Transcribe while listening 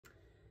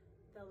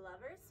The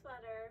Lover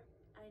sweater.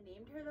 I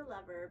named her the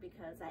Lover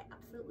because I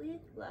absolutely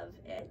love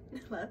it.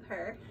 Love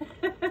her.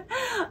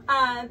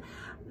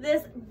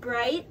 This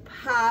bright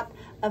pop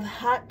of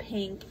hot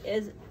pink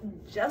is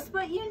just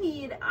what you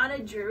need on a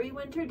dreary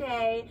winter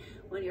day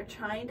when you're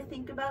trying to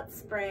think about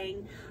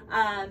spring.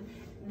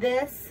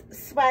 This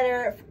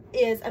sweater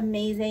is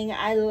amazing.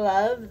 I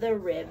love the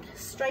ribbed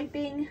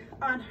striping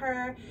on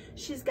her.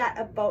 She's got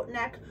a boat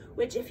neck,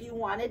 which if you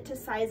wanted to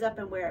size up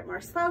and wear it more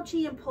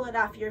slouchy and pull it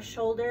off your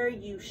shoulder,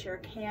 you sure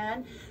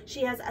can.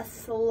 She has a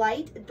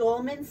slight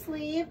dolman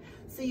sleeve,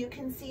 so you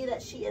can see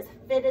that she is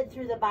fitted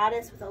through the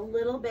bodice with a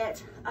little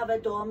bit of a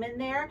dolman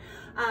there.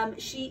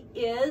 She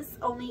is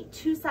only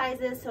 2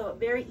 sizes, so a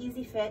very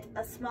easy fit,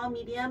 a small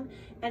medium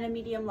and a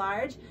medium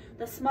large.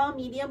 The small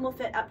medium will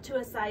fit up to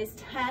a size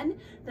 10.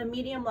 The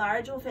medium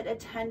large will fit a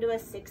 10 to a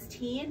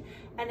 16.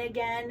 And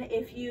again,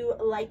 if you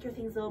like your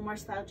things a little more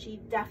slouchy,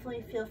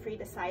 definitely feel free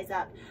to size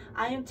up.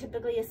 I am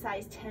typically a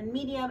size 10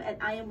 medium, and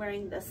I am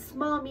wearing the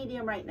small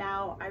medium right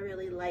now. I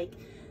really like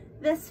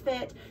this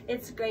fit.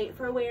 It's great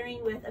for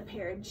wearing with a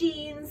pair of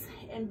jeans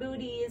and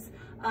booties.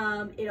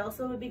 It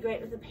also would be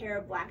great with a pair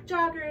of black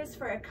joggers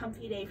for a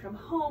comfy day from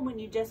home when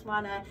you just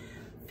want to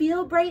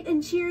feel bright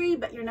and cheery,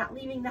 but you're not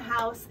leaving the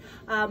house.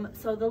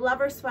 So the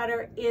Lover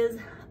sweater is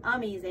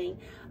amazing.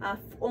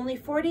 Only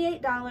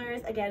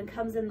 $48. Again,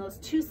 comes in those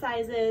 2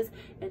 sizes,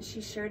 and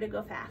she's sure to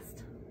go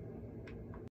fast.